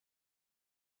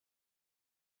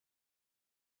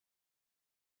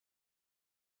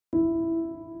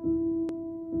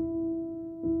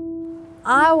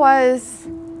I was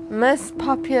Miss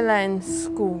Popular in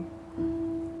school.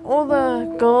 All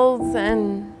the girls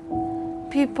and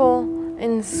people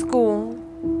in school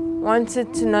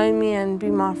wanted to know me and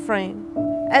be my friend.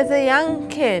 As a young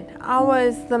kid, I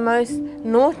was the most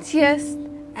naughtiest,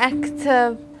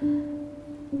 active,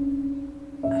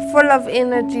 full of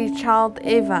energy child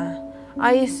ever.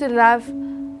 I used to love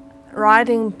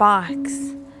riding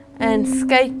bikes and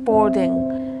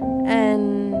skateboarding,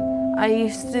 and I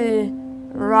used to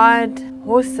ride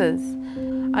horses.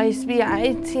 I used to be an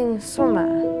 18 swimmer,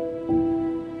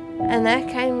 and that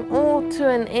came all to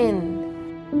an end.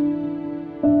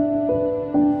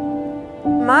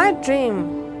 My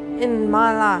dream in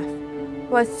my life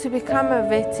was to become a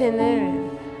veterinarian,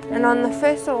 and on the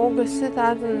 1st of August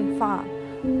 2005,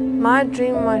 my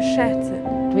dream was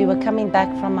shattered. We were coming back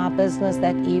from our business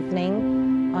that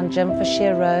evening on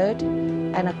Jimfashire Road,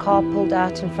 and a car pulled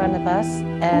out in front of us,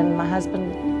 and my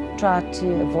husband tried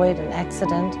to avoid an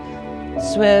accident,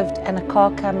 swerved, and a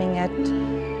car coming at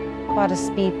quite a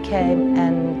speed came,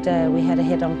 and we had a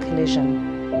head-on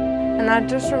collision. And I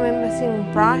just remember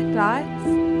seeing bright lights,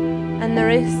 and the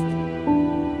rest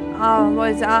I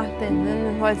was out then,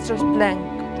 and it was just blank.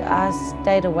 I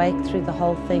stayed awake through the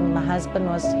whole thing. My husband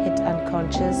was hit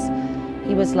unconscious.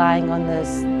 He was lying on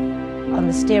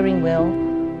the steering wheel.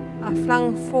 I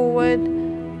flung forward.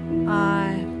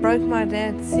 I broke my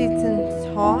dad's seat in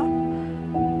half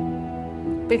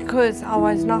because I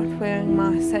was not wearing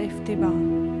my safety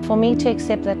belt. For me to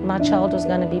accept that my child was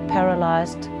going to be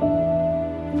paralyzed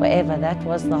forever, that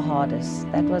was the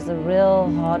hardest. That was the real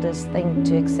hardest thing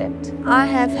to accept. I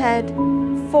have had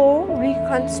 4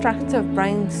 reconstructive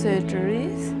brain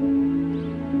surgeries,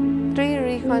 3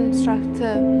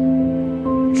 reconstructive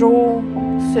jaw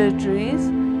surgeries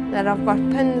that I've got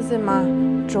pins in my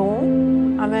jaw.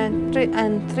 I've had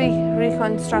 3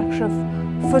 reconstructive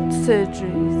foot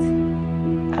surgeries.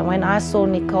 And when I saw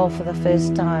Nicole for the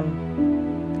first time,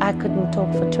 I couldn't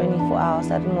talk for 24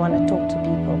 hours. I didn't want to talk to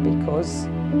people because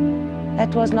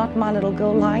that was not my little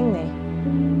girl lying there.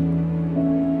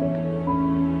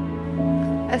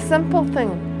 A simple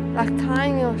thing like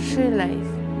tying your shoelace,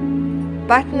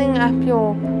 buttoning up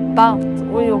your belt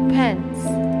or your pants,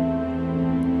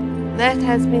 that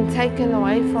has been taken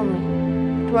away from me.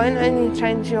 It won't only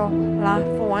change your life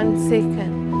for 1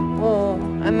 second or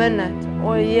a minute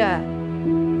or a year.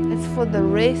 It's for the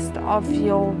rest of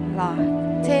your life.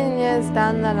 10 years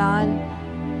down the line,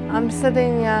 I'm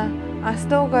sitting here, I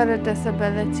still got a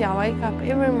disability. I wake up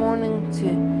every morning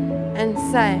and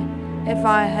say, if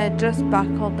I had just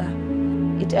buckled up.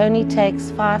 It only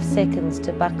takes 5 seconds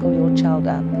to buckle your child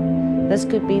up. This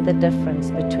could be the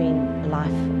difference between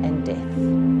life and death.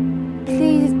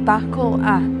 Please buckle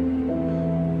up.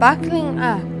 Buckling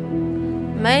up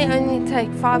may only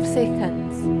take 5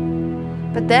 seconds,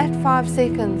 but that 5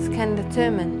 seconds can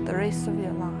determine the rest of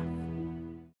your life.